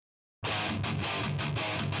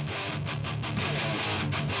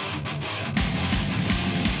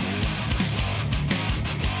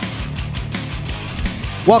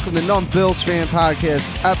Welcome to Numb Bills Fan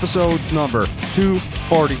Podcast, episode number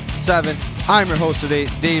 247. I'm your host today,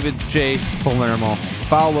 David J. Palermo.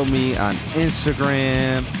 Follow me on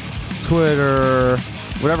Instagram, Twitter,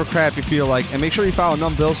 whatever crap you feel like, and make sure you follow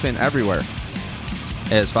Numb Bills Fan everywhere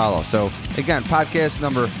as follows. So, again, podcast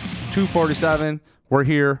number 247. We're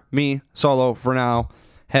here, me, solo for now.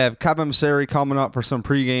 Have Kevin Massare coming up for some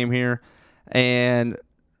pregame here. And,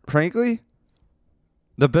 frankly,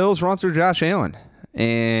 the Bills run through Josh Allen.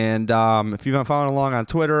 And if you've been following along on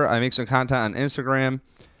Twitter, I make some content on Instagram.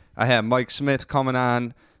 I have Mike Smith coming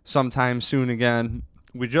on sometime soon again.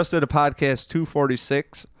 We just did a podcast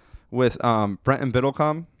 246 with Brenton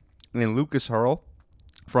Biddlecombe and Lucas Hurl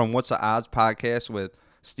from What's the Odds podcast with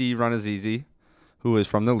Steve Renazizi, who is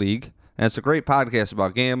from the league. And it's a great podcast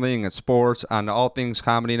about gambling and sports on the All Things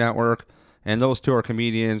Comedy Network. And those two are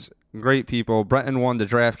comedians, great people. Brenton won the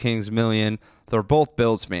DraftKings million. They're both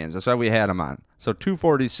Bills fans. That's why we had them on. So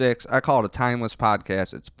 246, I call it a timeless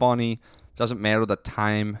podcast. It's funny. Doesn't matter the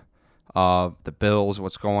time of the Bills,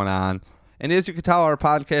 what's going on. And as you can tell, our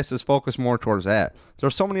podcast is focused more towards that.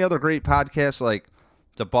 There's so many other great podcasts like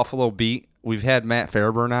The Buffalo Beat. We've had Matt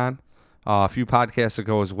Fairburn on a few podcasts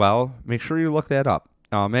ago as well. Make sure you look that up.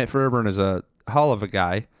 Matt Fairburn is a hell of a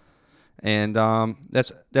guy. And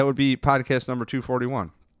that would be podcast number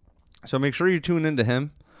 241. So make sure you tune into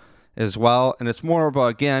him as well. And it's more of,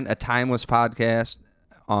 again, a timeless podcast.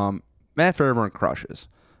 Matt Fairburn crushes.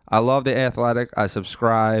 I love The Athletic. I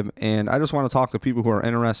subscribe. And I just want to talk to people who are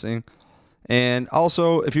interesting. And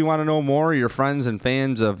also, if you want to know more, your friends and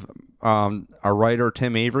fans of our writer,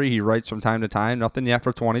 Tim Avery, he writes from time to time. Nothing yet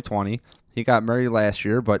for 2020. He got married last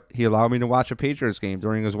year, but he allowed me to watch a Patriots game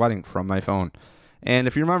during his wedding from my phone. And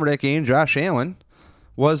if you remember that game, Josh Allen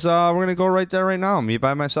was, we're going to go right there right now, me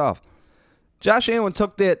by myself. Josh Allen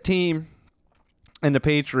took that team and the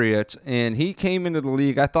Patriots, and he came into the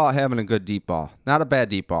league, I thought, having a good deep ball. Not a bad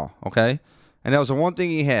deep ball, okay? And that was the one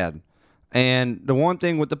thing he had. And the one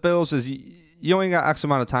thing with the Bills is you only got X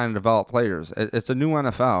amount of time to develop players. It's a new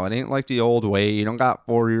NFL. It ain't like the old way. You don't got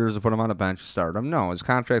 4 years to put him on a bench to start him. No, his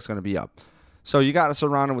contract's going to be up. So you got to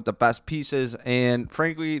surround him with the best pieces. And,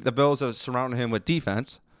 frankly, the Bills have surrounded him with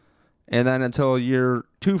defense. And then until year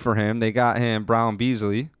 2 for him, they got him Brown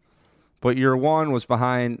Beasley. But year 1 was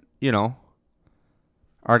behind,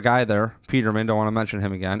 our guy there, Peterman, don't want to mention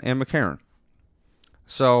him again, and McCarron.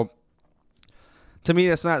 So, to me,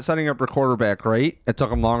 that's not setting up your quarterback great. It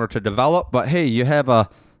took him longer to develop. But, hey, you have a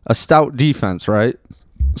stout defense, right?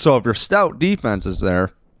 So, if your stout defense is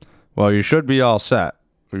there, well, you should be all set.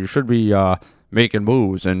 Or you should be making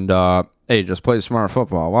moves and, hey, just play smart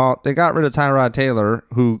football. Well, they got rid of Tyrod Taylor,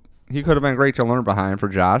 who he could have been great to learn behind for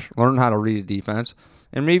Josh, learn how to read a defense,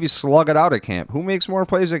 and maybe slug it out at camp. Who makes more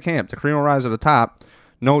plays at camp? The cream will rise at the top.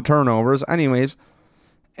 No turnovers. Anyways,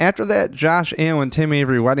 after that Josh Allen, Tim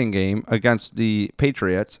Avery wedding game against the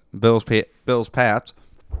Patriots, Bills Pats,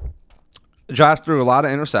 Josh threw a lot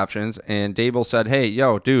of interceptions, and Dable said, hey,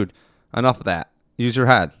 yo, dude, enough of that. Use your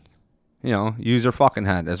head. Use your fucking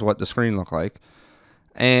head is what the screen looked like.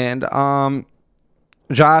 And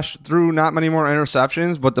Josh threw not many more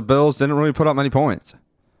interceptions, but the Bills didn't really put up many points.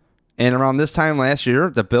 And around this time last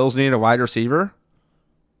year, the Bills needed a wide receiver.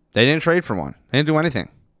 They didn't trade for one. They didn't do anything.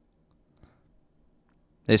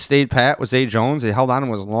 They stayed pat with Zay Jones. They held on to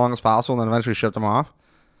him as long as possible and then eventually shipped him off.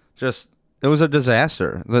 It was a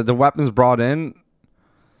disaster. The weapons brought in,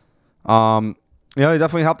 he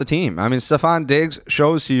definitely helped the team. I mean, Stephon Diggs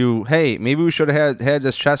shows you, hey, maybe we should have had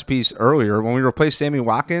this chess piece earlier. When we replaced Sammy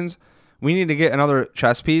Watkins, we need to get another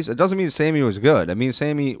chess piece. It doesn't mean Sammy was good. It means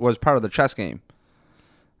Sammy was part of the chess game.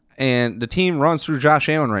 And the team runs through Josh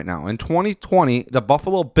Allen right now. In 2020, the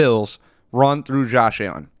Buffalo Bills run through Josh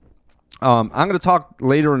Allen. I'm going to talk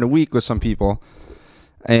later in the week with some people,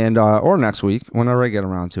 and or next week, whenever I get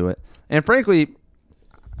around to it. And frankly,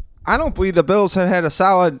 I don't believe the Bills have had a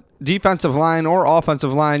solid defensive line or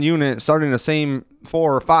offensive line unit starting the same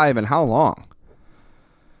 4 or 5 in how long?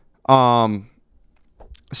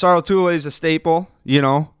 Star Lotulelei is a staple,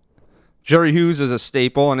 Jerry Hughes is a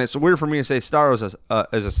staple, and it's weird for me to say Star is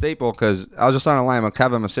a staple because I was just on a line with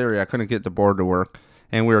Kevin Massare. I couldn't get the board to work,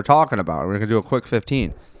 and we were talking about it. We were going to do a quick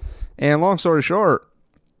 15. And long story short,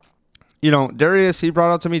 Darius, he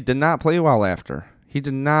brought up to me, did not play well after. He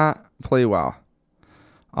did not play well.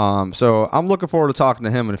 So I'm looking forward to talking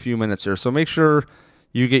to him in a few minutes here. So make sure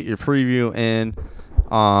you get your preview in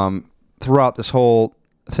throughout this whole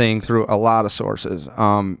thing through a lot of sources.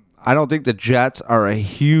 I don't think the Jets are a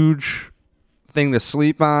huge thing to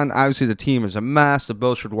sleep on. Obviously, the team is a mess. The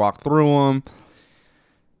Bills should walk through them.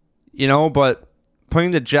 But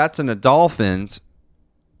putting the Jets and the Dolphins,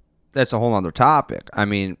 that's a whole other topic. I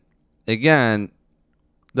mean, again,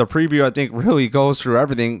 the preview, I think, really goes through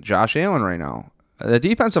everything. Josh Allen right now. The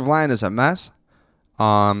defensive line is a mess.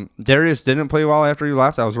 Darius didn't play well after he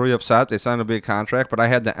left. I was really upset. They signed a big contract, but I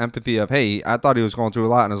had the empathy of, hey, I thought he was going through a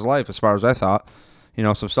lot in his life as far as I thought.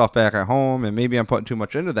 Some stuff back at home, and maybe I'm putting too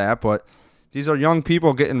much into that, but these are young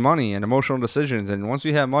people getting money and emotional decisions, and once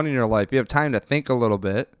you have money in your life, you have time to think a little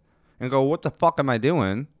bit and go, what the fuck am I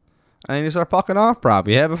doing? And you start fucking off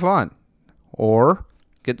probably, having fun. Or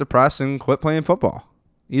get depressed and quit playing football.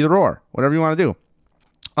 Either or, whatever you want to do.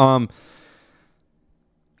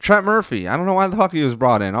 Trent Murphy, I don't know why the fuck he was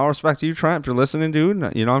brought in. All respect to you, Trent, if you're listening, dude.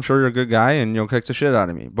 I'm sure you're a good guy and you'll kick the shit out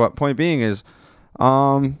of me. But point being is,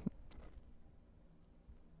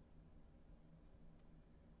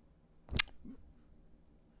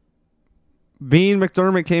 Bean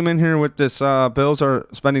McDermott came in here with this Bills are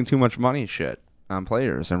spending too much money shit on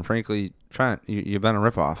players. And frankly, Trent, you've been a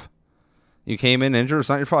ripoff. You came in injured. It's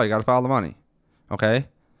not your fault. You got to follow the money. Okay?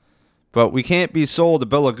 But we can't be sold a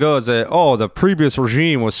bill of goods that, the previous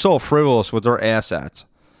regime was so frivolous with their assets.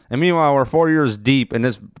 And meanwhile, we're 4 years deep, and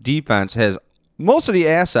this defense has most of the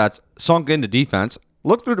assets sunk into defense.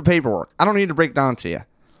 Look through the paperwork. I don't need to break down to you.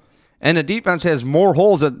 And the defense has more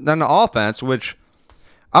holes than the offense, which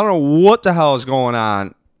I don't know what the hell is going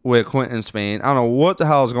on with Quentin Spain. I don't know what the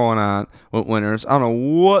hell is going on with Winters. I don't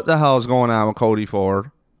know what the hell is going on with Cody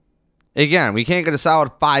Ford. Again, we can't get a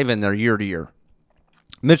solid 5 in there year to year.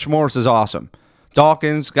 Mitch Morse is awesome.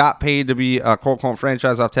 Dawkins got paid to be a quote-unquote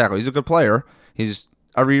franchise off tackle. He's a good player. He's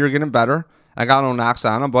every year getting better. I got no knocks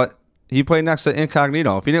on him, but he played next to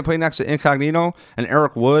Incognito. If he didn't play next to Incognito and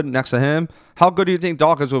Eric Wood next to him, how good do you think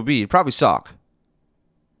Dawkins would be? He'd probably suck.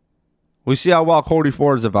 We see how well Cody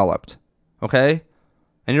Ford has developed. Okay?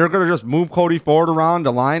 And you're going to just move Cody Ford around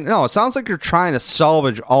the line? No, it sounds like you're trying to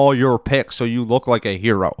salvage all your picks so you look like a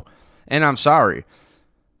hero. And I'm sorry.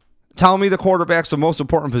 Tell me the quarterback's the most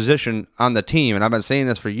important position on the team, and I've been saying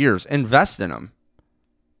this for years. Invest in him.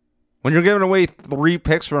 When you're giving away 3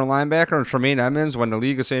 picks for a linebacker and Tremaine Edmonds, when the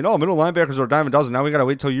league is saying, middle linebackers are a dime a dozen, now we got to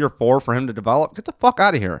wait till year 4 for him to develop, get the fuck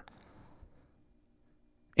out of here.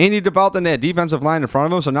 And he developed in that defensive line in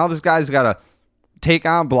front of him, so now this guy's got to take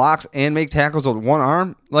on blocks and make tackles with one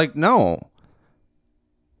arm? Like, no.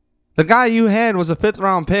 The guy you had was a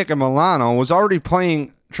 5th-round pick in Milano, was already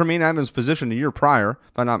playing Tremaine Edmonds' position the year prior,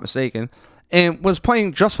 if I'm not mistaken, and was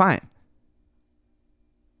playing just fine.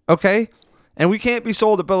 Okay? And we can't be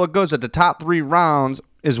sold a bill of goods that the top 3 rounds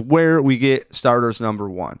is where we get starters number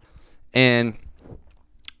 1. And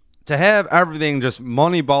to have everything just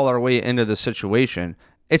moneyball our way into the situation,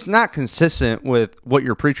 it's not consistent with what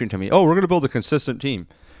you're preaching to me. We're going to build a consistent team.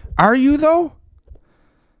 Are you, though?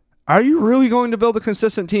 Are you really going to build a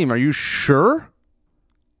consistent team? Are you sure?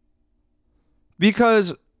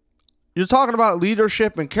 Because you're talking about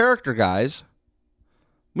leadership and character, guys.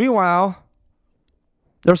 Meanwhile,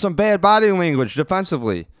 there's some bad body language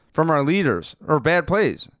defensively from our leaders, or bad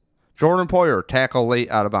plays. Jordan Poyer, tackle late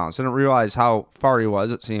out of bounds. Didn't realize how far he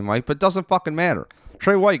was, it seemed like, but it doesn't fucking matter.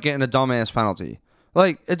 Trey White getting a dumbass penalty.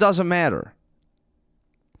 Like, it doesn't matter.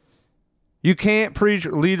 You can't preach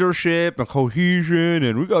leadership and cohesion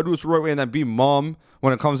and we got to do this the right way and then be mum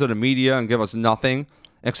when it comes to the media and give us nothing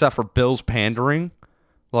except for Bills pandering.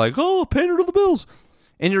 Like, pander to the Bills.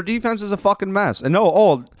 And your defense is a fucking mess. And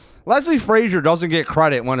Leslie Frazier doesn't get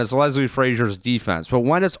credit when it's Leslie Frazier's defense. But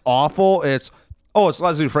when it's awful, it's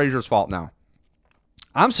Leslie Frazier's fault now.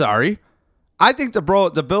 I'm sorry. I think the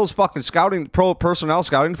Bills fucking personnel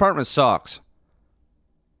scouting department sucks.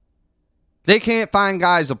 They can't find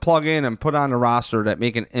guys to plug in and put on the roster that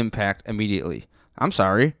make an impact immediately. I'm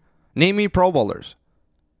sorry. Name me Pro Bowlers.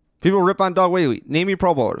 People rip on Doug Whaley. Name me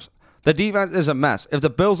Pro Bowlers. The defense is a mess. If the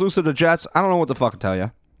Bills lose to the Jets, I don't know what to fucking tell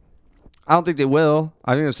you. I don't think they will.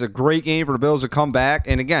 I think it's a great game for the Bills to come back.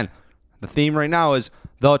 And again, the theme right now is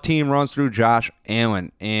the team runs through Josh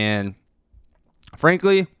Allen. And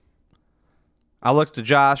frankly, I look to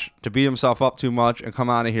Josh to beat himself up too much and come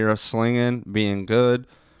out of here slinging, being good.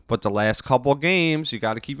 But the last couple of games, you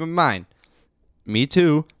got to keep in mind. Me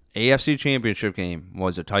too. AFC Championship game.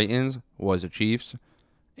 Was it Titans? Was it Chiefs?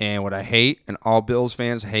 And what I hate, and all Bills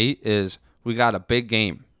fans hate, is we got a big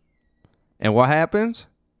game. And what happens?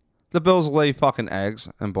 The Bills lay fucking eggs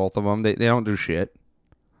in both of them. They don't do shit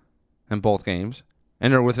in both games.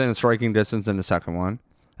 And they're within striking distance in the second one.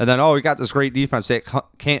 And then, we got this great defense that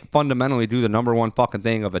can't fundamentally do the number one fucking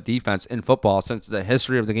thing of a defense in football since the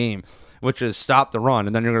history of the game, which is stop the run.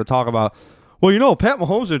 And then you're going to talk about, Pat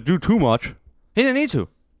Mahomes didn't do too much. He didn't need to.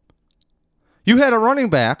 You had a running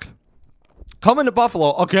back coming to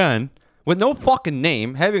Buffalo again with no fucking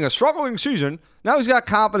name, having a struggling season. Now he's got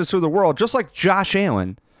confidence through the world, just like Josh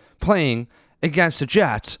Allen playing against the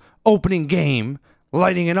Jets, opening game,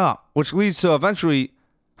 lighting it up, which leads to eventually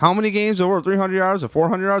how many games over 300 yards or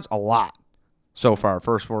 400 yards? A lot so far,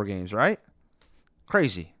 first 4 games, right?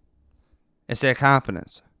 Crazy. It's that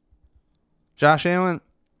confidence. Josh Allen,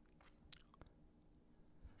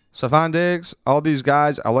 Stephon Diggs, all these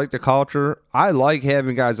guys, I like the culture. I like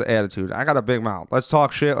having guys with attitude. I got a big mouth. Let's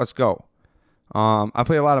talk shit. Let's go. I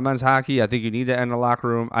play a lot of men's hockey. I think you need that in the locker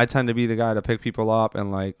room. I tend to be the guy to pick people up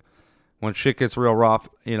and, like, when shit gets real rough,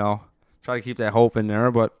 you know, try to keep that hope in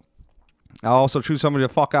there. But I'll also choose somebody to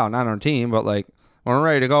fuck out, not on our team, but, like, when I'm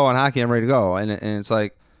ready to go on hockey, I'm ready to go. And it's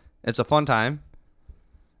like, it's a fun time.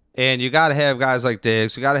 And you got to have guys like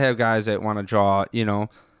Diggs. You got to have guys that want to draw, you know.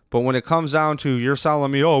 But when it comes down to you're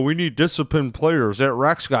telling me, oh, we need disciplined players. That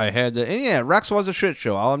Rex guy had that. And yeah, Rex was a shit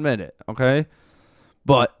show. I'll admit it. Okay.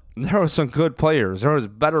 But there were some good players. There was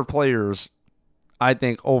better players, I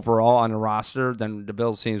think, overall on the roster than the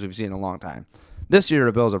Bills teams we've seen in a long time. This year,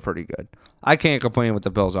 the Bills are pretty good. I can't complain with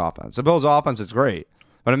the Bills offense. The Bills offense is great.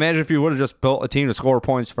 But imagine if you would have just built a team to score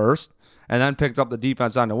points first and then picked up the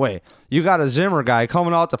defense on the way. You got a Zimmer guy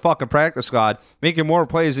coming out the fucking practice squad, making more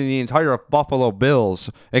plays than the entire Buffalo Bills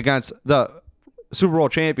against the Super Bowl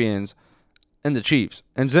champions and the Chiefs.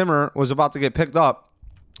 And Zimmer was about to get picked up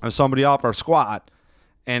as somebody off our squad,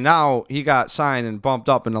 and now he got signed and bumped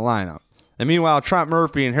up in the lineup. And meanwhile, Trent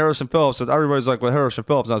Murphy and Harrison Phillips, everybody's like, well, Harrison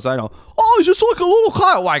Phillips, I know, oh, he's just like a little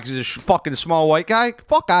Kyle. Why? Because he's a fucking small white guy?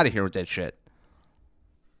 Fuck out of here with that shit.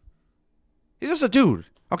 He's just a dude,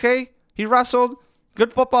 okay? He wrestled,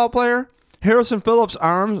 good football player. Harrison Phillips'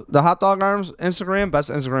 arms, the hot dog arms, Instagram,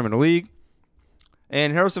 best Instagram in the league.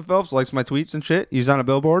 And Harrison Phillips likes my tweets and shit. He's on a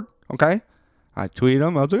billboard, okay? I tweet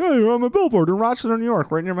him. I was like, hey, you're on my billboard in Rochester, New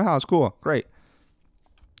York, right near my house. Cool, great.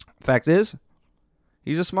 Fact is,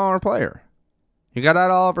 he's a smaller player. You got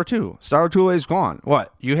that Oliver, too. Star Tue's gone.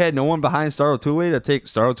 What? You had no one behind Star Tue to take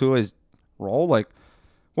Star Tue's role? Like,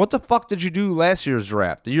 what the fuck did you do last year's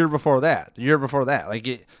draft? The year before that? The year before that?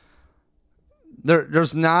 Like,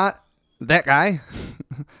 there's not that guy.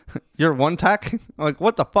 You're one tech. Like,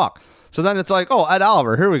 what the fuck? So then it's like, oh, Ed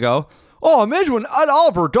Oliver. Here we go. Oh, imagine when Ed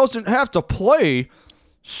Oliver doesn't have to play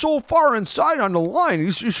so far inside on the line.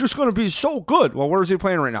 He's just going to be so good. Well, where is he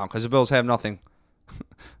playing right now? Because the Bills have nothing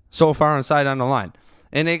so far inside on the line.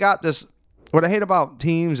 And they got this. What I hate about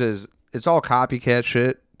teams is it's all copycat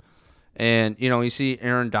shit. And, you know, you see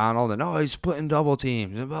Aaron Donald and, oh, he's splitting double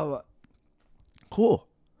teams. And blah, blah. Cool.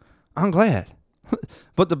 I'm glad.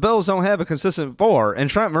 But the Bills don't have a consistent 4. And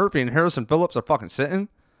Trent Murphy and Harrison Phillips are fucking sitting. And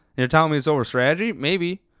you're telling me it's over strategy?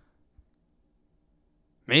 Maybe.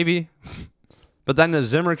 But then the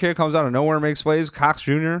Zimmer kid comes out of nowhere and makes plays. Cox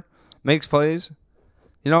Jr. makes plays.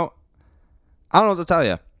 You know, I don't know what to tell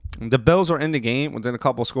you. The Bills are in the game within a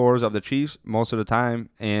couple scores of the Chiefs most of the time.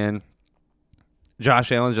 And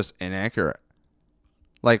Josh Allen's just inaccurate.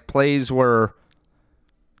 Like plays where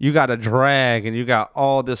you got a drag and you got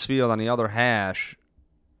all this field on the other hash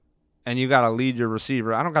and you got to lead your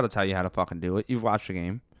receiver. I don't got to tell you how to fucking do it. You've watched the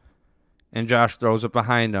game. And Josh throws it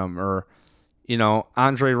behind him. Or, you know,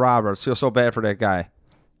 Andre Roberts. Feel so bad for that guy.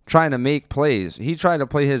 Trying to make plays. He tried to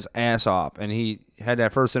play his ass off and he had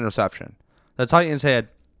that first interception. The Titans had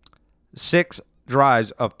 6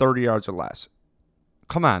 drives of 30 yards or less.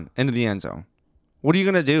 Come on, into the end zone. What are you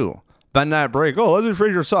going to do? Bend that break. Oh, Leslie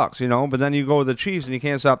Frazier sucks, you know. But then you go with the Chiefs and you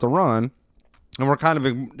can't stop the run. And we're kind of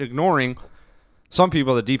ignoring some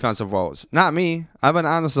people, the defensive woes. Not me. I've been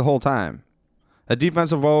honest the whole time. The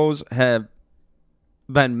defensive woes have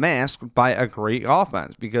been masked by a great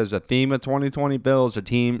offense because the theme of 2020 Bills, the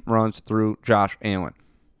team runs through Josh Allen.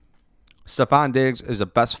 Stephon Diggs is the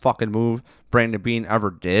best fucking move Brandon Beane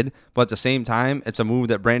ever did. But at the same time, it's a move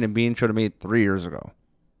that Brandon Beane should have made 3 years ago.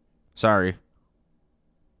 Sorry.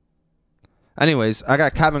 Anyways, I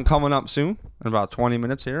got Kevin coming up soon in about 20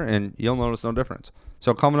 minutes here, and you'll notice no difference.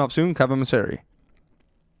 So coming up soon, Kevin Massare.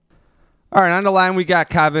 All right, on the line, we got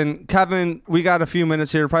Kevin. Kevin, we got a few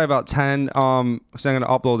minutes here, probably about 10. So I'm going to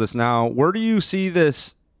upload this now. Where do you see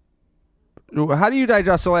this? How do you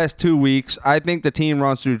digest the last 2 weeks? I think the team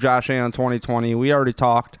runs through Josh Allen 2020. We already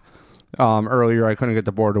talked earlier. I couldn't get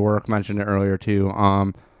the board to work. Mentioned it earlier, too.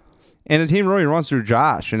 And the team really runs through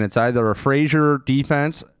Josh, and it's either a Frazier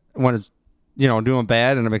defense when it's, you know, doing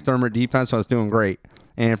bad, and a McDermott defense when it's doing great.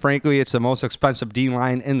 And frankly, it's the most expensive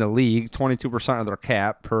D-line in the league, 22% of their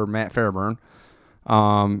cap per Matt Fairburn.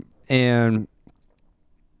 And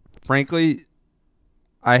frankly,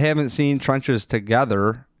 I haven't seen trenches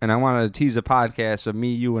together and I want to tease a podcast of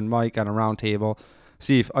me, you, and Mike on a round table,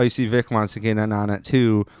 see if Icy Vic wants to get in on it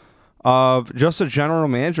too, of just a general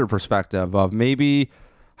manager perspective of maybe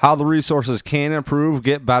how the resources can improve,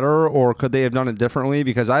 get better, or could they have done it differently?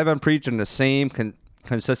 Because I've been preaching the same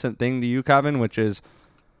consistent thing to you, Kevin, which is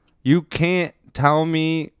you can't tell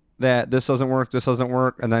me that this doesn't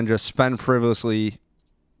work, and then just spend frivolously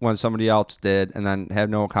when somebody else did, and then have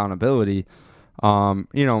no accountability.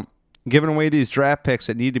 Giving away these draft picks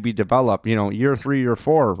that need to be developed, year 3 or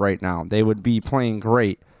 4 right now, they would be playing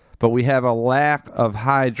great. But we have a lack of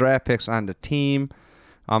high draft picks on the team,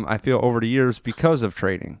 I feel, over the years because of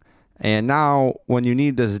trading. And now when you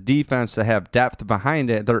need this defense to have depth behind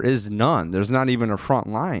it, there is none. There's not even a front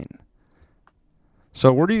line.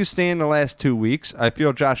 So where do you stand the last 2 weeks? I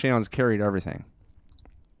feel Josh Allen's carried everything.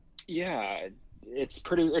 Yeah, it's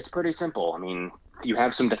pretty simple. I mean, you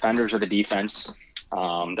have some defenders of the defense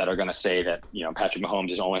that are going to say that, Patrick Mahomes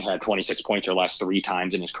has only had 26 points or less 3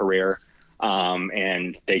 times in his career.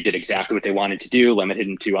 And they did exactly what they wanted to do, limited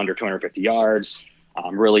him to under 250 yards,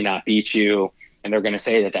 really not beat you. And they're going to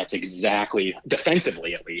say that that's exactly,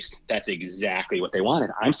 defensively at least, that's exactly what they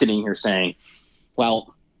wanted. I'm sitting here saying,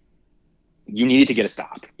 well, you needed to get a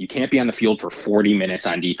stop. You can't be on the field for 40 minutes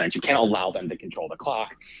on defense. You can't allow them to control the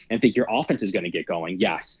clock and think your offense is going to get going.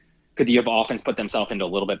 Yes. Could the offense put themselves into a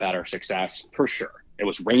little bit better success? For sure. It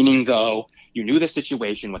was raining, though. You knew the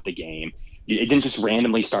situation with the game. It didn't just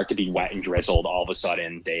randomly start to be wet and drizzled all of a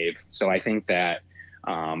sudden, Dave. So I think that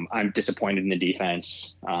I'm disappointed in the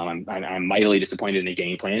defense. I'm mightily disappointed in the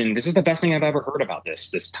game plan. And this is the best thing I've ever heard about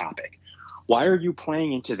this topic. Why are you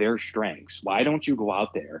playing into their strengths? Why don't you go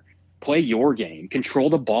out there, play your game, control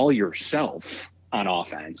the ball yourself on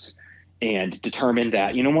offense, and determine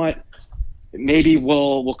that, you know what, maybe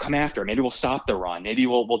we'll come after it. Maybe we'll stop the run. Maybe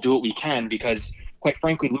we'll do what we can, because quite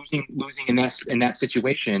frankly, losing in that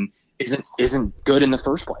situation isn't good in the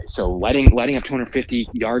first place. So letting up 250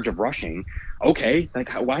 yards of rushing, okay,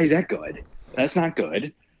 why is that good? That's not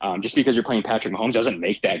good. Just because you're playing Patrick Mahomes doesn't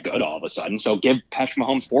make that good all of a sudden. So give Patrick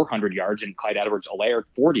Mahomes 400 yards and Clyde Edwards-Helaire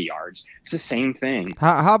 40 yards. It's the same thing.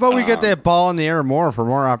 How about we get that ball in the air more for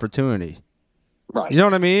more opportunity? Right. You know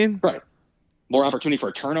what I mean? Right. More opportunity for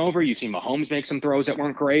a turnover. You've seen Mahomes make some throws that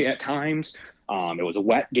weren't great at times. It was a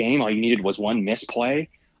wet game. All you needed was one misplay.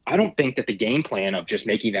 I don't think that the game plan of just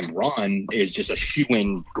making them run is just a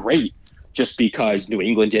shoe-in great just because New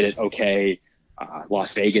England did it okay.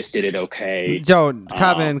 Las Vegas did it okay. So,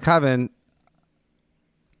 Kevin,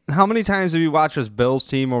 how many times have you watched this Bills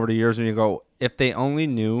team over the years and you go, if they only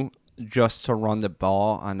knew just to run the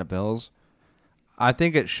ball on the Bills? I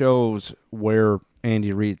think it shows where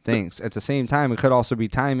Andy Reid thinks. At the same time, it could also be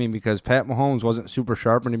timing because Pat Mahomes wasn't super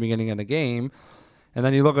sharp in the beginning of the game. And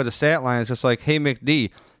then you look at the stat line, it's just like, hey,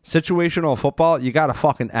 McD, situational football, you got a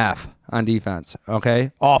fucking F on defense,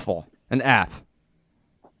 okay? Awful. An F.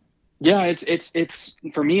 Yeah, it's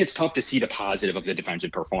for me, it's tough to see the positive of the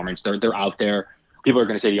defensive performance. They're out there. People are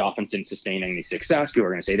going to say the offense didn't sustain any success. People are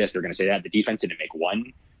going to say this. They're going to say that. The defense didn't make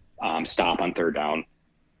one stop on third down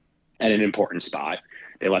at an important spot.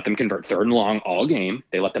 They let them convert third and long all game.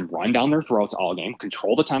 They let them run down their throats all game,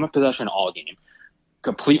 control the time of possession all game,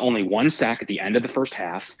 complete only one sack at the end of the first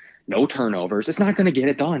half, no turnovers. It's not going to get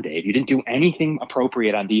it done, Dave. You didn't do anything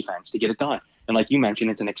appropriate on defense to get it done. And like you mentioned,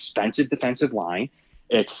 it's an expensive defensive line.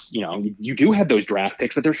 It's, you do have those draft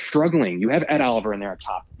picks, but they're struggling. You have Ed Oliver in there, a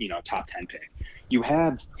top 10 pick. You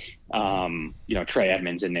have, Trey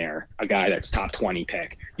Edmonds in there, a guy that's top 20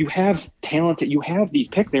 pick. You have talented. You have these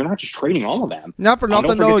picks. They're not just trading all of them. Not for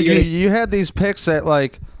nothing, though. You had these picks that,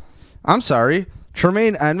 I'm sorry,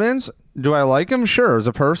 Tremaine Edmonds. Do I like him? Sure. As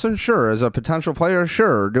a person, sure. As a potential player,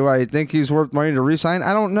 sure. Do I think he's worth money to re-sign?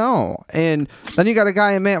 I don't know. And then you got a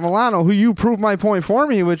guy in Matt Milano who you proved my point for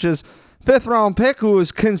me, which is 5th-round pick who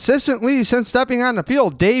is consistently, since stepping on the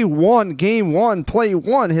field, day one, game one, play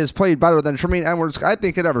one, has played better than Tremaine Edwards I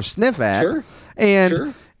think could ever sniff at. Sure.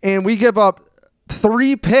 And we give up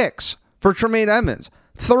 3 picks for Tremaine Edmonds.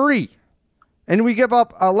 3. And we give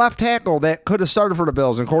up a left tackle that could have started for the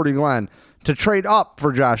Bills and Cordy Glenn to trade up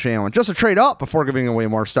for Josh Allen, just to trade up before giving away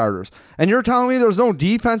more starters. And you're telling me there's no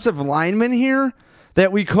defensive lineman here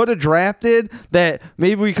that we could have drafted, that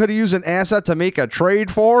maybe we could have used an asset to make a trade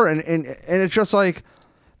for, and it's just like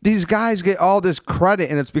these guys get all this credit,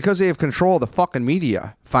 and it's because they have control of the fucking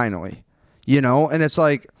media, finally. And it's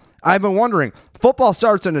like, I've been wondering, football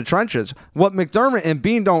starts in the trenches. What McDermott and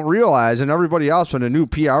Bean don't realize, and everybody else from the new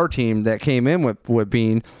PR team that came in with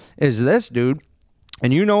Bean, is this, dude.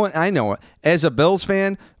 And you know it, I know it. As a Bills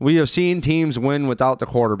fan, we have seen teams win without the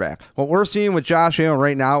quarterback. What we're seeing with Josh Allen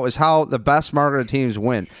right now is how the best marketed teams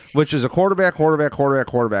win, which is a quarterback.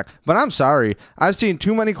 But I'm sorry, I've seen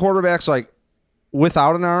too many quarterbacks like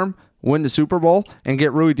without an arm win the Super Bowl and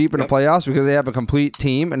get really deep in the playoffs because they have a complete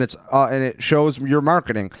team, and it shows your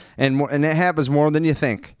marketing, and it happens more than you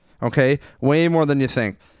think. Okay, way more than you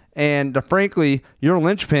think. And frankly, your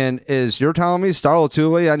linchpin is you're telling me Star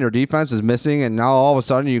Lotulelei on your defense is missing, and now all of a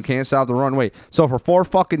sudden you can't stop the run. Wait, so for 4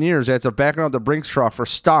 fucking years after backing up the Brinks truck for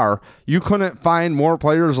Star, you couldn't find more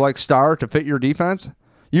players like Star to fit your defense?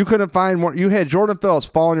 You couldn't find more. You had Jordan Phillips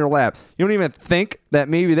fall in your lap. You don't even think that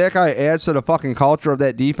maybe that guy adds to the fucking culture of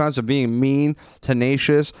that defense of being mean,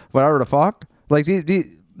 tenacious, whatever the fuck? Like, they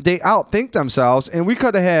outthink themselves, and we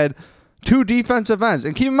could have had 2 defensive ends.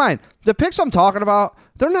 And keep in mind, the picks I'm talking about,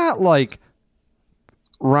 they're not like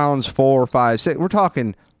rounds 4, 5, 6. We're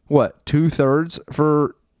talking, what, 2/3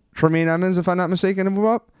 for Tremaine Edmonds, if I'm not mistaken, to move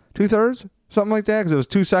up? 2/3? Something like that, because it was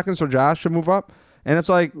 2 seconds for Josh to move up. And it's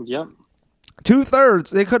like, yep.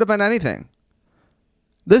 2/3, they could have been anything.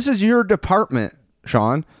 This is your department,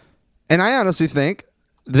 Sean. And I honestly think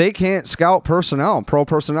they can't scout personnel, pro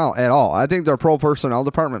personnel at all. I think their pro personnel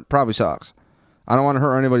department probably sucks. I don't want to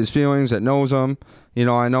hurt anybody's feelings that knows them. You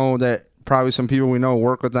know, I know that probably some people we know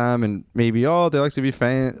work with them and maybe, they like to be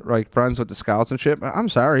friends with the scouts and shit. But I'm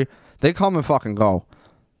sorry. They come and fucking go.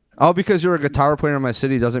 Oh, because you're a guitar player in my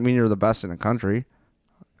city doesn't mean you're the best in the country.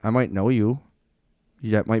 I might know you.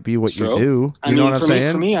 That might be what you do. You know what I'm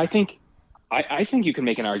saying? For me, I think you can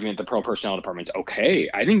make an argument the pro personnel department's okay.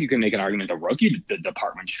 I think you can make an argument the rookie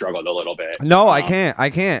department struggled a little bit. No, I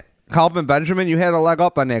can't. Calvin Benjamin, you had a leg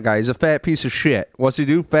up on that guy. He's a fat piece of shit. What's he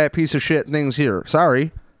do? Fat piece of shit things here.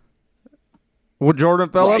 Sorry. With Jordan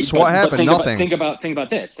Phillips, what happened? Nothing. Think about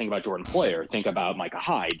this. Think about Jordan Poyer. Think about Micah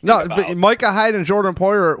Hyde. But Micah Hyde and Jordan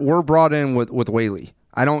Poyer were brought in with Whaley.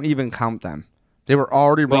 I don't even count them. They were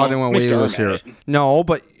already brought in when Whaley was here. No,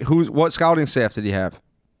 but what scouting staff did he have?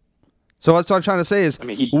 So that's what I'm trying to say is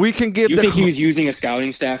we can give. You think he was using a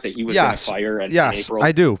scouting staff that he was going to fire in April? Yes,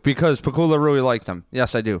 I do, because Pakula really liked him.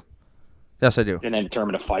 Yes, I do. And then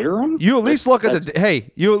determined to fire him? You at least look at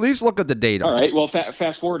the data. All right. Well,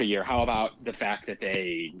 fast forward a year. How about the fact that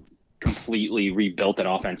they completely rebuilt an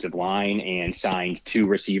offensive line and signed 2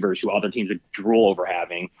 receivers who other teams would drool over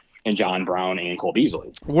having, and John Brown and Cole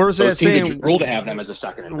Beasley? Where's that same rule to have them as a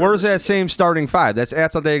second? Where's that same starting 5? That's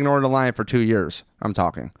after they ignored the line for 2 years. I'm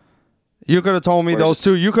talking. You could have told me those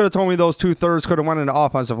 2. You could have told me those 2/3 could have went into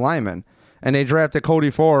offensive linemen, and they drafted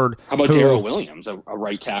Cody Ford. How about Darrell Williams, a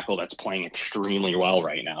right tackle that's playing extremely well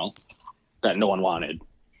right now, that no one wanted?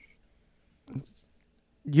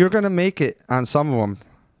 You're gonna make it on some of them,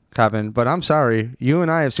 Kevin. But I'm sorry. You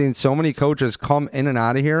and I have seen so many coaches come in and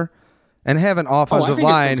out of here. And have an offensive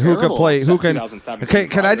line who can play,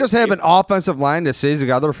 can I just have an offensive line that stays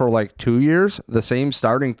together for like 2 years, the same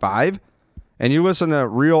starting 5? And you listen to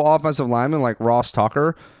real offensive linemen like Ross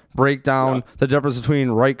Tucker break down the difference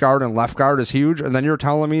between right guard and left guard is huge. And then you're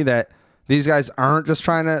telling me that these guys aren't just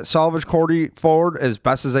trying to salvage Cody Ford as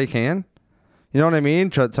best as they can? You know what I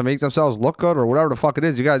mean? To make themselves look good or whatever the fuck it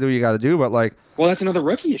is. You got to do what you got to do. But like, well, that's another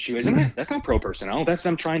rookie issue, isn't it? That's not pro personnel. That's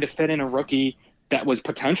them trying to fit in a rookie that was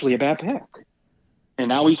potentially a bad pick. And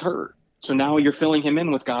now he's hurt. So now you're filling him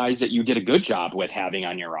in with guys that you did a good job with having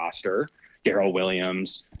on your roster. Darrell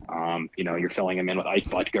Williams, you're filling him in with Ike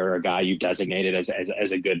Butker, a guy you designated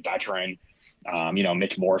as a good veteran.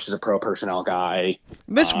 Mitch Morse is a pro personnel guy.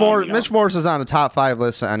 Mitch Morse is on the top 5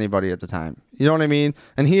 list of anybody at the time. You know what I mean?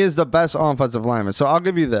 And he is the best offensive lineman. So I'll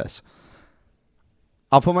give you this.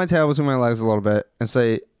 I'll put my tail between my legs a little bit and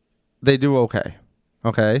say they do okay.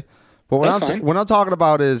 Okay? But what I'm talking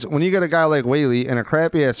about is when you get a guy like Whaley and a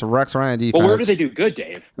crappy ass Rex Ryan defense. Well, where do they do good,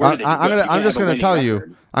 Dave? I'm just going to tell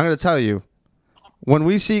you. I'm going to tell you. When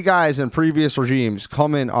we see guys in previous regimes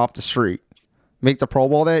come in off the street, make the Pro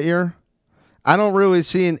Bowl that year, I don't really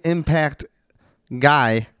see an impact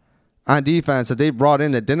guy on defense that they brought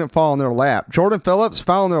in that didn't fall in their lap. Jordan Phillips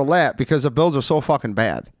fell in their lap because the Bills are so fucking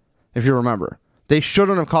bad, if you remember. They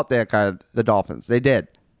shouldn't have caught that guy, the Dolphins. They did.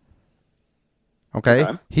 Okay?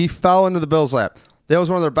 He fell into the Bills' lap. That was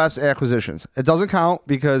one of their best acquisitions. It doesn't count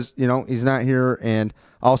because, he's not here, and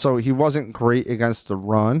also he wasn't great against the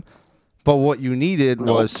run. But what you needed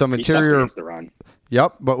was some interior. The run.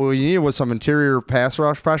 Yep, but what you needed was some interior pass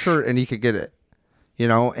rush pressure, and he could get it.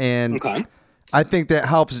 And I think that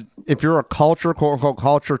helps if you're a culture, quote unquote,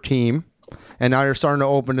 culture team, and now you're starting to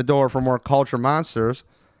open the door for more culture monsters.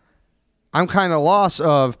 I'm kind of lost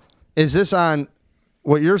of, is this on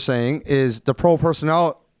what you're saying is the pro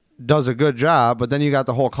personnel does a good job, but then you got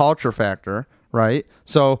the whole culture factor, right?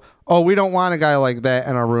 So, we don't want a guy like that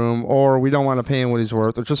in our room, or we don't want to pay him what he's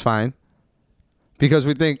worth, which is fine. Because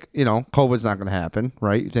we think, COVID's not going to happen,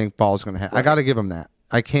 right? You think ball's going to happen. Right. I got to give him that.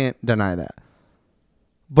 I can't deny that.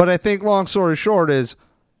 But I think long story short is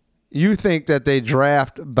you think that they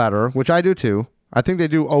draft better, which I do too. I think they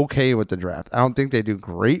do okay with the draft. I don't think they do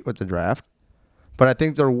great with the draft. But I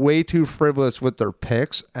think they're way too frivolous with their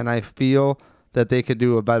picks, and I feel that they could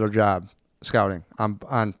do a better job scouting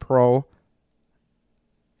on pro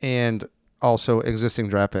and also existing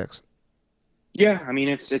draft picks. Yeah, I mean,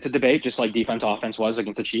 it's a debate, just like defense offense was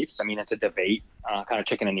against the Chiefs. I mean, it's a debate, kind of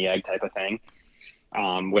chicken and the egg type of thing,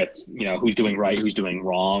 with who's doing right, who's doing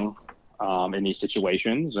wrong in these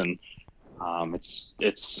situations, and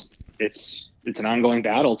it's an ongoing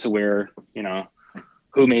battle to where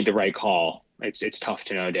who made the right call. It's tough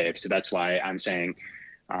to know, Dave. So that's why I'm saying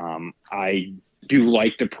I do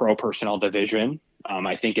like the pro personnel division.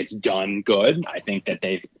 I think it's done good. I think that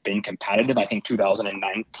they've been competitive. I think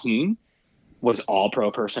 2019 was all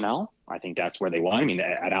pro personnel. I think that's where they won. I mean,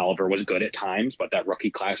 Ed Oliver was good at times, but that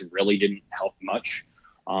rookie class really didn't help much,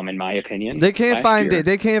 in my opinion. They can't find good.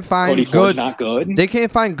 Not good. They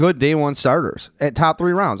can't find good day one starters at top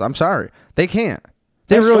 3 rounds. I'm sorry, they can't.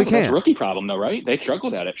 They really can't. That's a rookie problem, though, right? They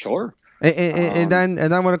struggled at it, sure. And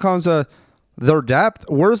then when it comes to their depth,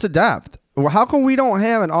 where's the depth? How come we don't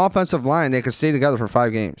have an offensive line that can stay together for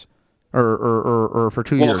 5 games, or for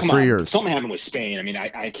 2 years, 3 years? Something happened with Spain. I mean,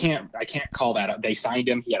 I can't call that up. They signed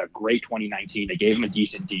him. He had a great 2019. They gave him a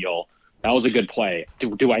decent deal. That was a good play.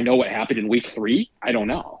 Do I know what happened in week 3? I don't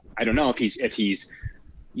know. I don't know if he's.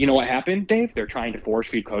 You know what happened, Dave? They're trying to force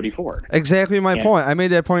feed Cody Ford. Exactly my point. I made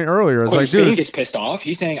that point earlier. It's like, Spain dude, gets pissed off.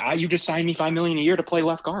 He's saying, "You just signed me $5 million a year to play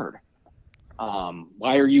left guard.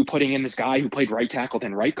 Why are you putting in this guy who played right tackle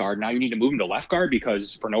then right guard? Now you need to move him to left guard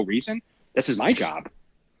because for no reason. This is my job."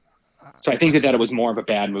 So I think that it was more of a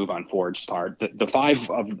bad move on Ford's part. The 5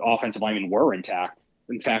 of offensive linemen were intact.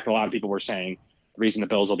 In fact, a lot of people were saying the reason the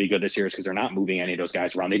Bills will be good this year is because they're not moving any of those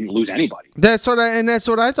guys around. They didn't lose anybody. That's what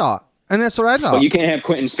I thought. But you can't have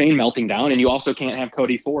Quentin Spain melting down, and you also can't have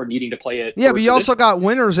Cody Ford needing to play it. Yeah, but you also got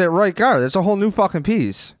winners at right guard. That's a whole new fucking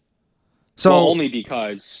piece. So only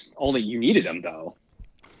because you needed him though.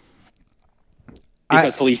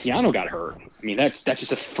 Because Feliciano got hurt. I mean, that's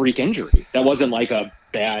just a freak injury. That wasn't like a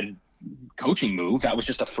bad coaching move. That was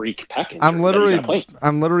just a freak pec injury. I'm literally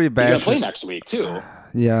bad. He's gonna play next week too.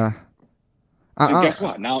 Yeah. And guess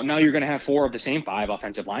what? Now you're going to have 4 of the same 5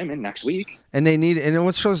 offensive linemen next week. And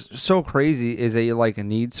what's so crazy is they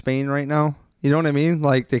need Spain right now. You know what I mean?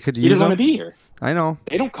 Like they could use him. He doesn't want to be here. I know.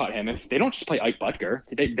 They don't cut him if they don't just play Ike Butker.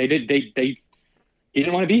 He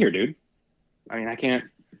didn't want to be here, dude. I mean,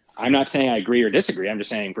 I'm not saying I agree or disagree. I'm just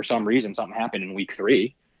saying for some reason something happened in week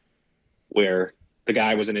 3 where the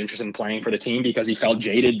guy wasn't interested in playing for the team because he felt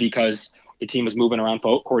jaded because the team was moving around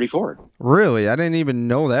Cody Ford. Really? I didn't even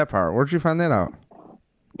know that part. Where'd you find that out?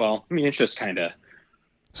 Well, I mean, it's just kind of...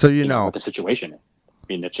 So you know what the situation is. I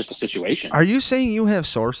mean, it's just a situation. Are you saying you have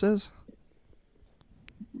sources?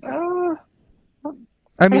 I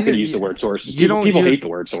mean, you use the word sources. People hate the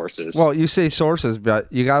word sources. Well, you say sources,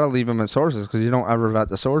 but you got to leave them as sources because you don't ever vet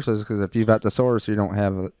the sources because if you vet the source, you don't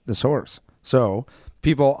have the source. So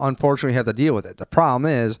people, unfortunately, have to deal with it. The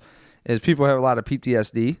problem is people have a lot of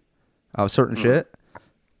PTSD of certain shit.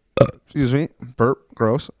 Excuse me, burp,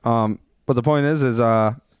 gross. But the point is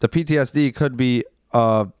the PTSD could be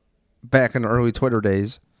back in the early Twitter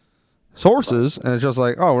days sources, and it's just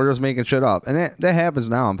like, oh, we're just making shit up, and that happens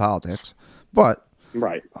now in politics. But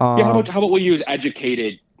right, how about we use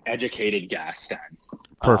educated guess then?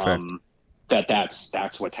 Perfect.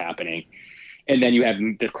 That's what's happening, and then you have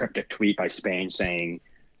the cryptic tweet by Spain saying,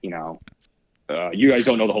 you guys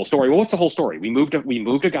don't know the whole story. Well, what's the whole story? We moved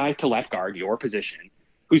a guy to left guard, your position,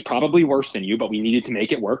 who's probably worse than you, but we needed to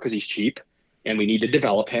make it work because he's cheap, and we need to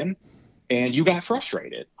develop him. And you got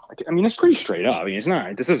frustrated. I mean, it's pretty straight up. I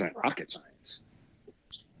mean, this isn't rocket science.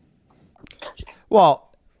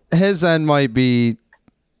 Well, his end might be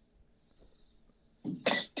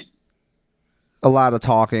a lot of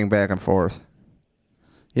talking back and forth.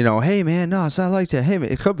 Hey man, no, it's not like that. Hey man,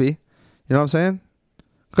 it could be. You know what I'm saying?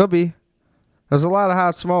 Could be. There's a lot of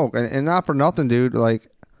hot smoke, and not for nothing, dude. Like,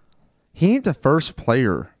 he ain't the first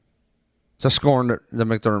player to scorn the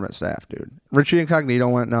McDermott staff, dude. Richie Incognito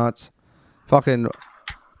went nuts. Fucking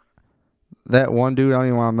that one dude, I don't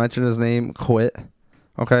even want to mention his name, quit.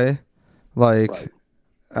 Okay? Like, right.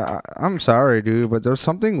 I'm sorry, dude, but there's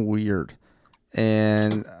something weird.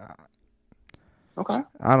 And okay,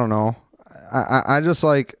 I don't know. I just,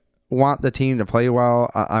 want the team to play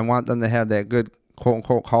well. I want them to have that good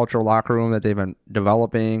quote-unquote cultural locker room that they've been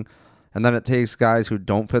developing. and then it takes guys who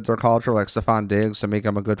don't fit their culture, like Stephon Diggs, to make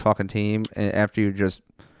them a good fucking team. And after you just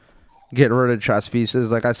get rid of chess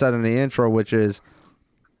pieces, like I said in the intro, which is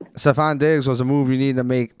Stephon Diggs was a move you needed to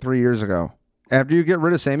make 3 years ago. After you get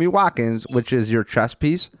rid of Sammy Watkins, which is your chess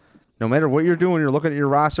piece, no matter what you're doing, you're looking at your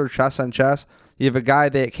roster, chess on chess, you have a guy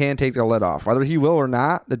that can take the lid off. Whether he will or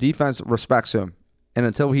not, the defense respects him. And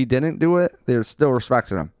until he didn't do it, they're still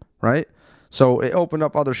respecting him, right? So it opened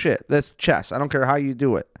up other shit. That's chess. I don't care how you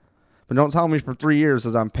do it. But don't tell me for 3 years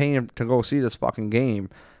that I'm paying to go see this fucking game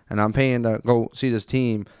and I'm paying to go see this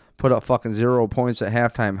team put up fucking 0 points at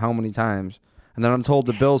halftime how many times. And then I'm told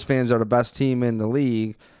the Bills fans are the best team in the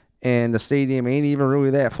league and the stadium ain't even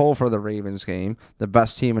really that full for the Ravens game, the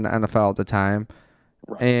best team in the NFL at the time.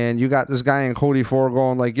 And you got this guy in Cody Ford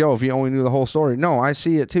going like, yo, if you only knew the whole story. No, I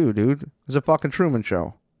see it too, dude. It's a fucking Truman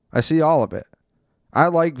Show. I see all of it. I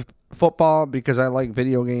like football because I like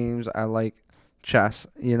video games. I like chess.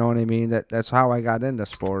 You know what I mean? That's how I got into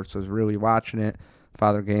sports, was really watching it,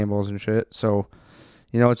 Father Gambles and shit. So,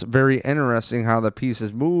 you know, it's very interesting how the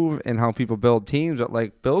pieces move and how people build teams. But,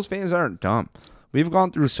 like, Bills fans aren't dumb. We've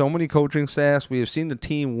gone through so many coaching staffs. We have seen the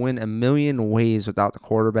team win a million ways without the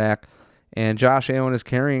quarterback. And Josh Allen is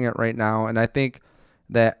carrying it right now. And I think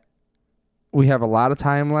that we have a lot of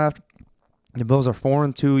time left. The Bills are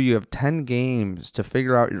 4-2. You have 10 games to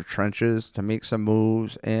figure out your trenches, to make some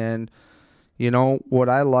moves. And, you know, what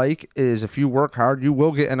I like is if you work hard, you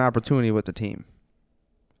will get an opportunity with the team.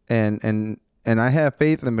 And I have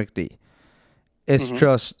faith in McD. It's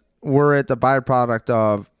just we're at the byproduct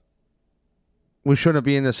of we shouldn't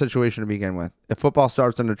be in this situation to begin with. If football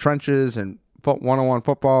starts in the trenches and one-on-one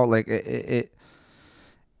football, like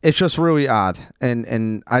it's just really odd.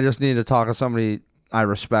 And I just need to talk to somebody I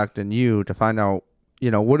respect and you to find out, you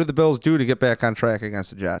know, what do the Bills do to get back on track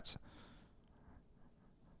against the Jets?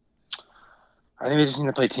 I think they just need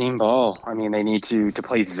to play team ball. I mean, they need to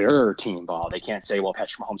play their team ball. They can't say, well,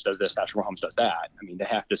 Patrick Mahomes does this, Patrick Mahomes does that. I mean, they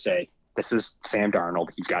have to say, this is Sam Darnold.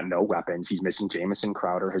 He's got no weapons. He's missing Jamison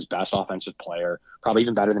Crowder, his best offensive player, probably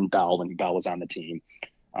even better than Bell when Bell was on the team.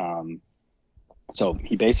 So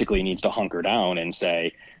he basically needs to hunker down and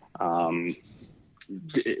say,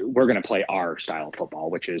 we're going to play our style of football,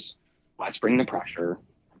 which is let's bring the pressure.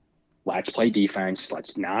 Let's play defense.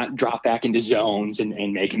 Let's not drop back into zones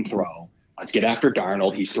and make him throw. Let's get after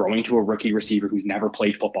Darnold. He's throwing to a rookie receiver who's never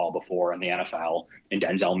played football before in the NFL, and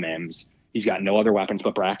Denzel Mims. He's got no other weapons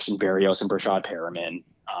but Braxton Berrios and Brashad Perriman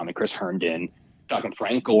and Chris Herndon. Talking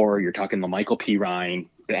Frank Gore, you're talking Michael Pirine.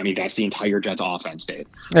 I mean, that's the entire Jets offense, Dave.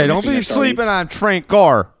 Hey, don't be sleeping on Frank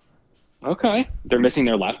Gore. Okay. They're missing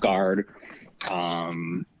their left guard. I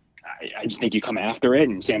just think you come after it,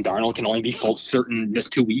 and Sam Darnold can only be this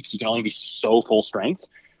 2 weeks. He can only be so full strength.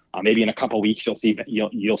 Maybe in a couple weeks you'll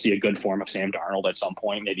see a good form of Sam Darnold at some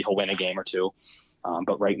point. Maybe he'll win a game or two.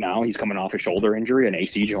 But right now he's coming off a shoulder injury, an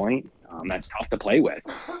AC joint. That's tough to play with.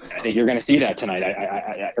 And I think you're going to see that tonight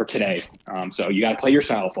or today. So you got to play your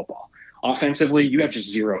style of football. Offensively, you have just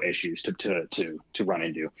zero issues to run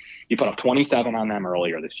into. You put up 27 on them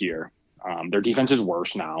earlier this year. Their defense is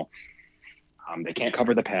worse now. They can't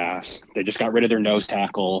cover the pass. They just got rid of their nose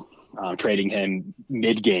tackle, trading him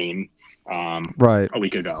mid-game right a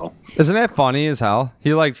week ago. Isn't that funny as hell?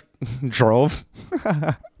 He drove.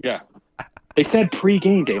 Yeah. They said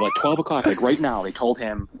pre-game day, like 12 o'clock, like right now, they told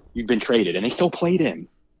him you've been traded, and they still played him.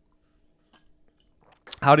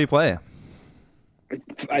 How'd he play?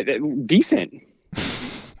 Decent.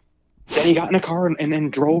 Then he got in a car and then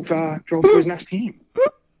drove to his next team.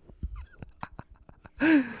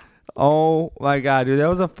 Oh my God, dude, that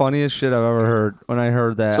was the funniest shit I've ever heard when I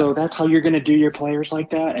heard that. So that's how you're going to do your players like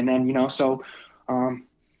that, and then so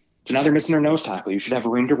now they're missing their nose tackle. You should have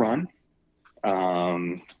room to run.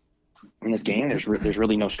 In this game, there's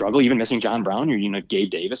really no struggle. Even missing John Brown, you're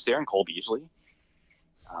Gabe Davis there and Cole Beasley.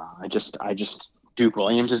 I just Duke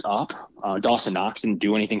Williams is up. Dawson Knox didn't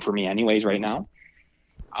do anything for me anyways right now.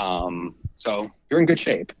 So you're in good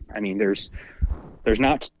shape. I mean, there's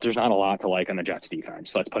not a lot to like on the Jets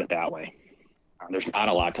defense. Let's put it that way. There's not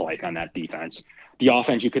a lot to like on that defense. The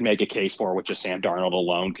offense you could make a case for, which is Sam Darnold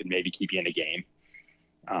alone could maybe keep you in a game.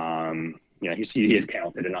 He is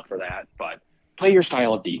talented enough for that, but play your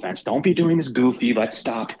style of defense. Don't be doing this goofy. Let's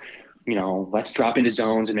stop. Let's drop into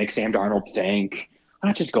zones and make Sam Darnold think.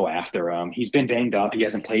 Let's just go after him. He's been banged up. He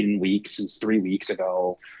hasn't played in weeks since 3 weeks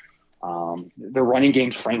ago. The running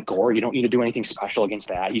game's Frank Gore. You don't need to do anything special against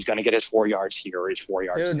that. He's going to get his 4 yards here or his 4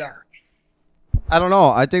 yards there. I don't know.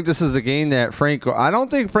 I think this is a game that I don't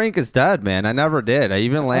think Frank is dead, man. I never did.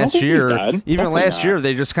 Even last year,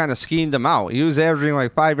 they just kind of schemed him out. He was averaging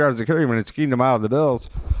like 5 yards a carry when it schemed him out of the Bills.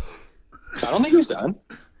 I don't think he's done.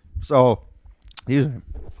 So, he's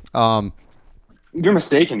You're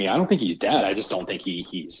mistaken me. I don't think he's dead. I just don't think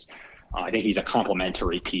he's. I think he's a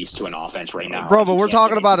complementary piece to an offense right now. Bro, but we're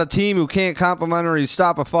talking about a team who can't complimentary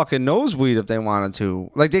stop a fucking nosebleed if they wanted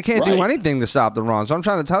to. Like, they can't do anything to stop the run. So I'm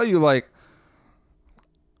trying to tell you, like,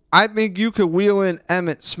 I think you could wheel in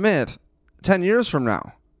Emmitt Smith 10 years from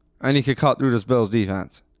now, and he could cut through this Bills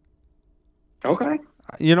defense. Okay.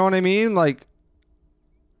 You know what I mean? Like,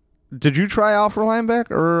 did you try out for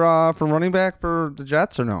linebacker or for running back for the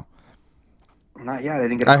Jets or no? Not yet. I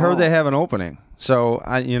didn't get a I call. heard they have an opening. So,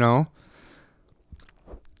 I mean,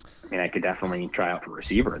 I could definitely try out for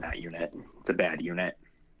receiver in that unit. It's a bad unit.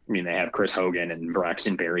 I mean, they have Chris Hogan and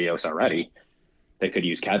Braxton Berrios already. They could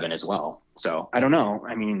use Kevin as well. So I don't know.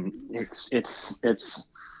 I mean, it's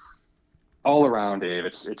all around, Dave.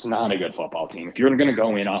 It's not a good football team. If you're going to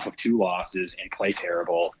go in off of 2 losses and play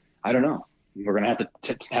terrible, I don't know. We're going to have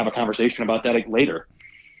to have a conversation about that later.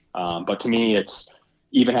 But to me, it's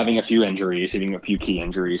even having a few injuries, having a few key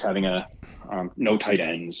injuries, having no tight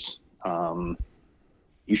ends.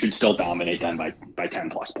 You should still dominate them by 10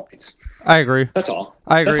 plus points. I agree. That's all.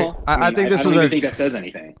 I agree. That's all. I think this I don't even think that says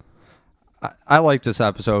anything. I like this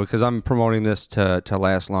episode because I'm promoting this to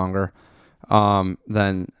last longer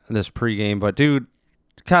than this pregame. But dude,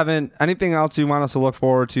 Kevin, anything else you want us to look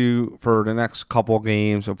forward to for the next couple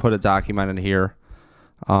games? We'll put a document in here.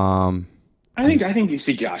 I think you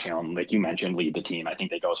see Josh Allen, like you mentioned, lead the team. I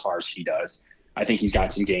think they go as far as he does. I think he's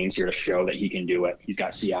got some games here to show that he can do it. He's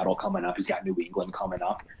got Seattle coming up. He's got New England coming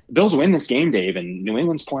up. The Bills win this game, Dave, and New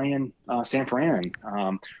England's playing San Fran.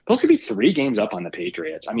 Bills could be 3 games up on the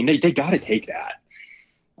Patriots. I mean, they got to take that.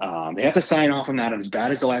 They have to sign off on that. As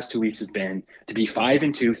bad as the last 2 weeks has been, to be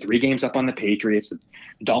 5-2, 3 games up on the Patriots. The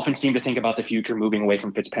Dolphins seem to think about the future, moving away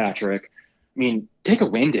from Fitzpatrick. I mean, take a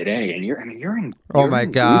win today, and you're in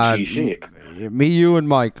Gucci shape. Me, you, and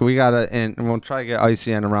Mike, we gotta, and we'll try to get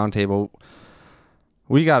Icy on the round table.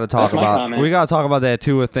 We got to talk about that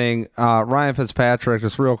Tua thing. Ryan Fitzpatrick,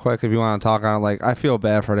 just real quick, if you want to talk on it. Like, I feel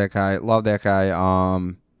bad for that guy. Love that guy.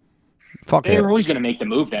 They were always going to make the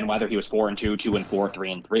move then, whether he was 4-2, 2-4,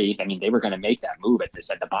 3-3. I mean, they were going to make that move at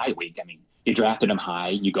the bye week. I mean, you drafted him high.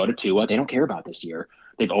 You go to Tua. They don't care about this year.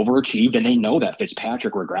 They've overachieved, and they know that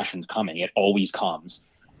Fitzpatrick regression's coming. It always comes.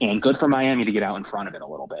 And good for Miami to get out in front of it a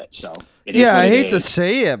little bit. So I hate to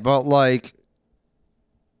say it, but like,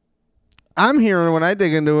 I'm hearing when I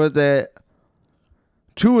dig into it that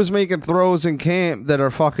Tua's making throws in camp that are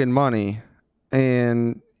fucking money,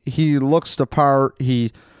 and he looks the part. There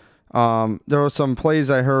were some plays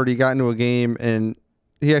I heard he got into a game and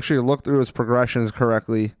he actually looked through his progressions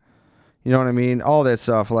correctly. You know what I mean? All that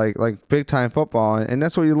stuff, like big time football, and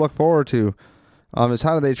that's what you look forward to. Is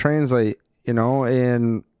how do they translate? You know,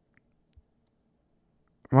 and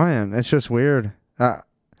man, it's just weird.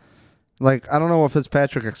 Like, I don't know what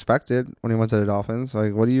Fitzpatrick expected when he went to the Dolphins.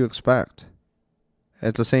 Like, what do you expect?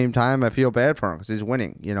 At the same time, I feel bad for him because he's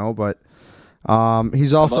winning, you know. But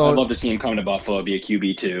he's also. I'd love to see him come to Buffalo, be a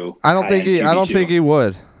QB2. I don't think he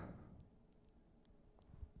would.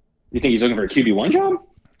 You think he's looking for a QB1 job?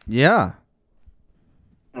 Yeah.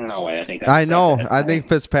 No way. I think. I know. I think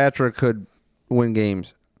Fitzpatrick could win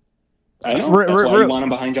games. I know. That's why you want him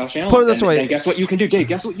behind Josh Allen. Put it this way. And guess what you can do, Dave?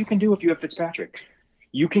 Guess what you can do if you have Fitzpatrick?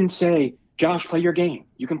 You can say, Josh, play your game.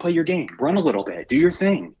 You can play your game. Run a little bit. Do your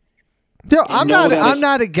thing. Yeah, I'm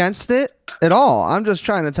not against it at all. I'm just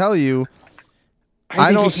trying to tell you.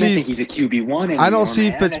 I don't think he's a QB1 anymore. I don't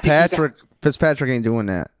see Fitzpatrick. Fitzpatrick ain't doing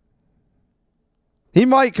that. He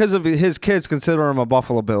might because of his kids consider him a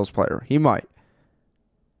Buffalo Bills player. He might.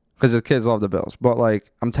 Because his kids love the Bills. But,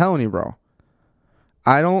 like, I'm telling you, bro,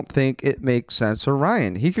 I don't think it makes sense for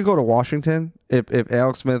Ryan. He could go to Washington if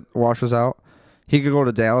Alex Smith washes out. He could go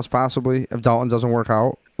to Dallas possibly if Dalton doesn't work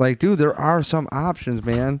out. Like, dude, there are some options,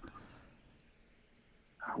 man.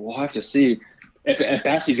 We'll have to see. At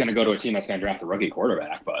best, he's going to go to a team that's going to draft a rookie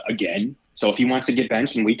quarterback. But again, so if he wants to get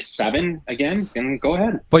benched in week 7 again, then go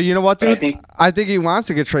ahead. But you know what, dude? I think he wants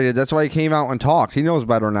to get traded. That's why he came out and talked. He knows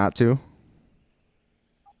better not to.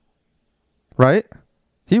 Right?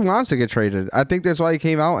 He wants to get traded. I think that's why he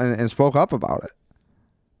came out and spoke up about it.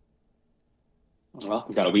 Well,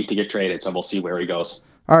 he's got a week to get traded, so we'll see where he goes.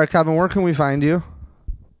 All right, Kevin, where can we find you?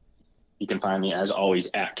 You can find me, as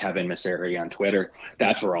always, at Kevin Massare on Twitter.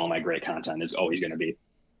 That's where all my great content is always going to be.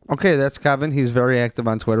 Okay, that's Kevin. He's very active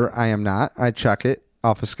on Twitter. I am not. I check it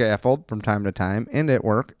off a scaffold from time to time and at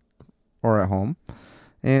work or at home.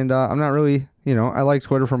 And I'm not really, I like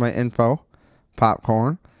Twitter for my info,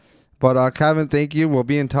 popcorn. But, Kevin, thank you. We'll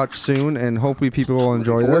be in touch soon, and hopefully people will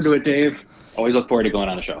enjoy this. Look forward to it, Dave. Always look forward to going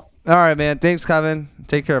on the show. All right, man. Thanks, Kevin.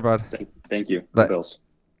 Take care, bud. Thank you. Bye. Bills.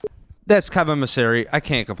 That's Kevin Massare. I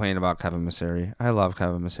can't complain about Kevin Massare. I love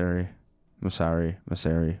Kevin Massare.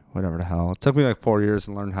 Massare, whatever the hell. It took me like 4 years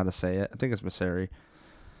to learn how to say it. I think it's Massare.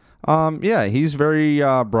 Yeah, he's very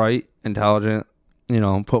bright, intelligent.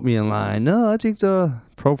 Put me in line. No, I think the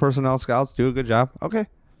pro personnel scouts do a good job. Okay.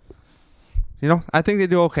 I think they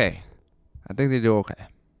do okay.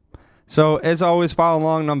 So, as always, follow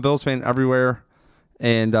along. I'm Bills fan everywhere.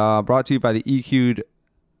 And brought to you by the EQ'd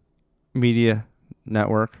Media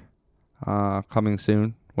Network. Coming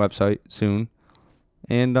soon. Website soon.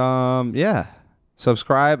 And, yeah.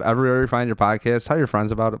 Subscribe everywhere you find your podcast. Tell your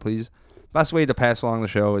friends about it, please. Best way to pass along the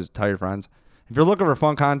show is tell your friends. If you're looking for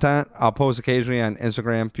fun content, I'll post occasionally on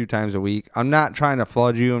Instagram a few times a week. I'm not trying to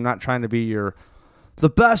flood you. I'm not trying to be the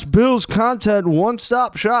best Bills content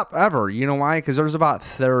one-stop shop ever. You know why? Because there's about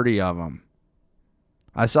 30 of them.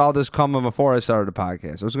 I saw this coming before I started the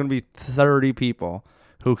podcast. There's going to be 30 people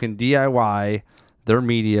who can DIY their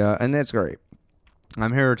media, and that's great.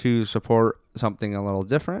 I'm here to support something a little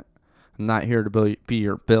different. I'm not here to be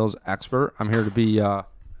your Bills expert. I'm here to be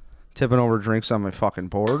tipping over drinks on my fucking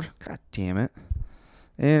board. God damn it.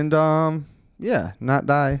 And, yeah, not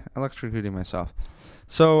die electrocuting myself.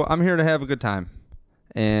 So I'm here to have a good time.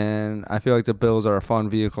 And I feel like the Bills are a fun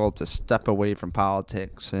vehicle to step away from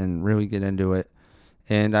politics and really get into it.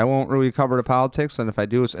 And I won't really cover the politics, and if I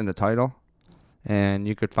do, it's in the title. And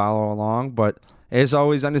you could follow along. But as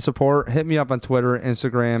always, any support, hit me up on Twitter,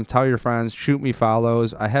 Instagram, tell your friends, shoot me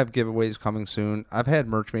follows. I have giveaways coming soon. I've had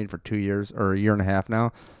merch made for 2 years or a year and a half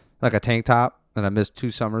now. Like a tank top, and I missed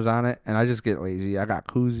 2 summers on it, and I just get lazy. I got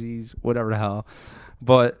koozies, whatever the hell.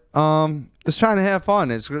 But just trying to have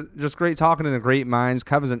fun. It's just great talking to the great minds.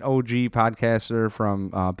 Kevin's an OG podcaster from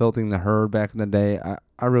Building the Herd back in the day.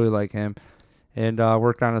 I really like him. And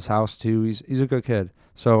worked on his house, too. He's a good kid.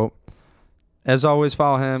 So, as always,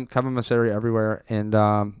 follow him, Kevin Massare, everywhere. And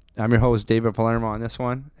I'm your host, David Palermo, on this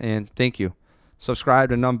one. And thank you. Subscribe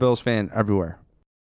to Numb Bills Fan everywhere.